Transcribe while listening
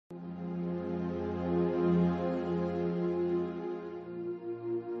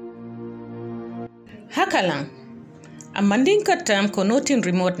Hakalang, a Mandinka term connoting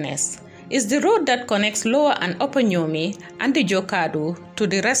remoteness, is the road that connects Lower and Upper Niumis and the Jokadu to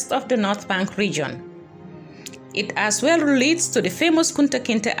the rest of the North Bank region. It as well leads to the famous Kunta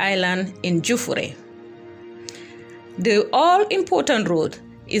Kinte Island in Jufure. The all-important road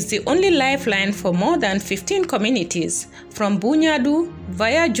is the only lifeline for more than 15 communities from Bunyadu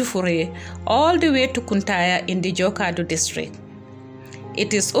via Jufure all the way to Kuntaya in the Jokadu district.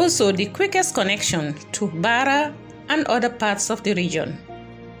 It is also the quickest connection to Barrow and other parts of the region.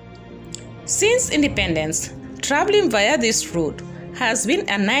 Since independence, traveling via this route has been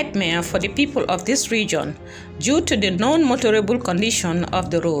a nightmare for the people of this region due to the non-motorable condition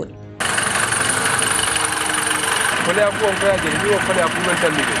of the road.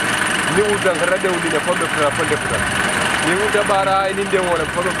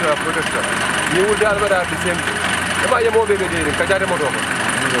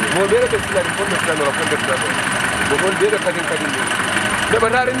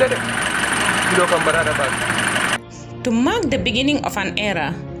 To mark the beginning of an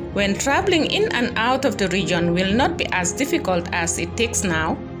era when traveling in and out of the region will not be as difficult as it takes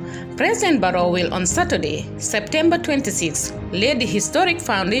now, President Barrow will on Saturday, September 26, lay the historic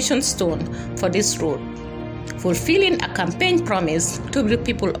foundation stone for this road, fulfilling a campaign promise to the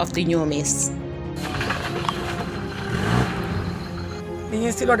people of the Niumis.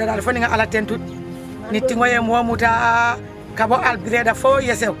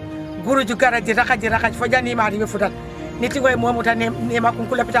 Guru juga jiraka fojani mari be fudat niti ngoy momuta ne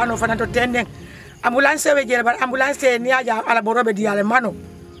makunkula pitano fananto tendeng ambulance we jere bar ambulance ni aja ala borobe diale mano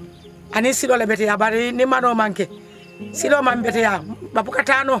ani silo le bete ya bari ni mano manke silo man bete ya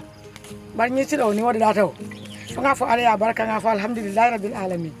bapukatano bar ni silo ni wada taw nga fo ala ya baraka nga fo alhamdulillah rabbil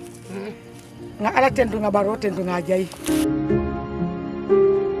alamin nga ala tendu nga baro tendu nga jay